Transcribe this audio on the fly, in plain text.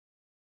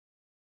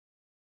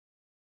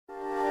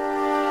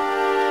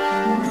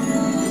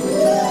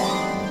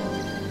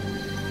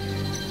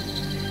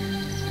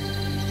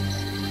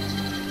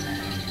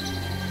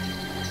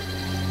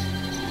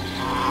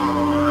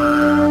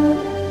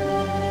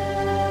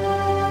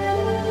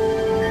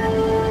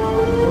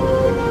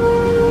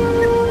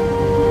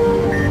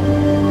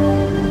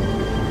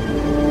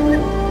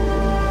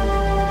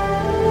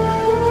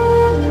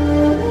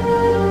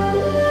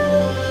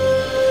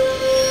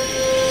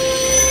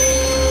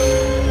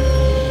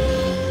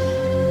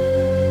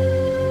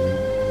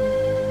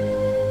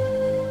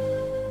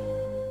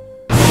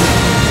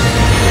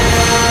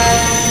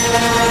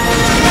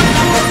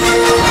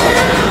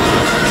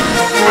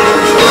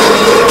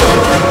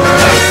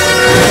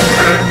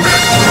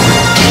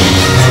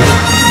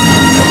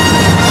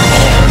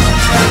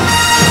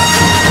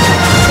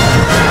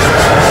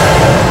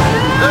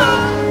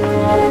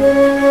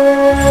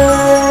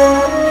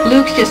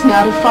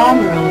not a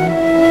farmer, Owen.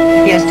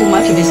 He has too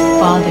much of his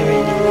father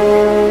in him.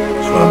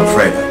 That's what I'm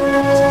afraid of.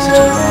 It's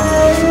such a long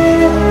way from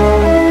here.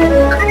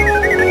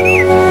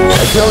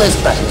 Until this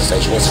battle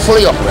station is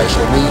fully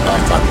operational, we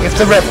are fine. If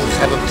the rebels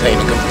have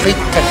obtained a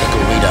complete technical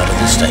readout of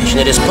the station,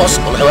 it is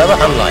possible, however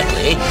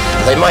unlikely,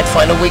 they might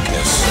find a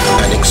weakness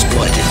and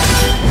exploit it.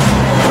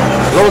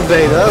 Lord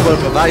Vader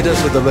will provide us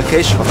with the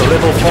location of the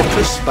rebel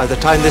fortress by the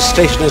time this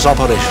station is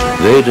operational.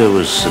 Vader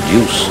was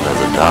seduced by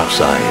the dark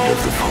side of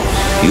the Force.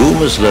 You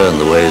must learn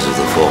the ways of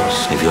the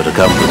Force if you're to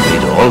come with me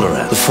to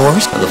Alderaan. The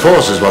Force? And the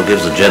Force is what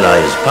gives the Jedi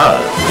his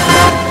power.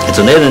 It's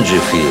an energy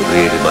field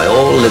created by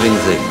all living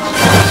things.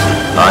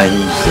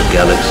 Binds the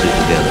galaxy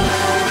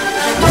together.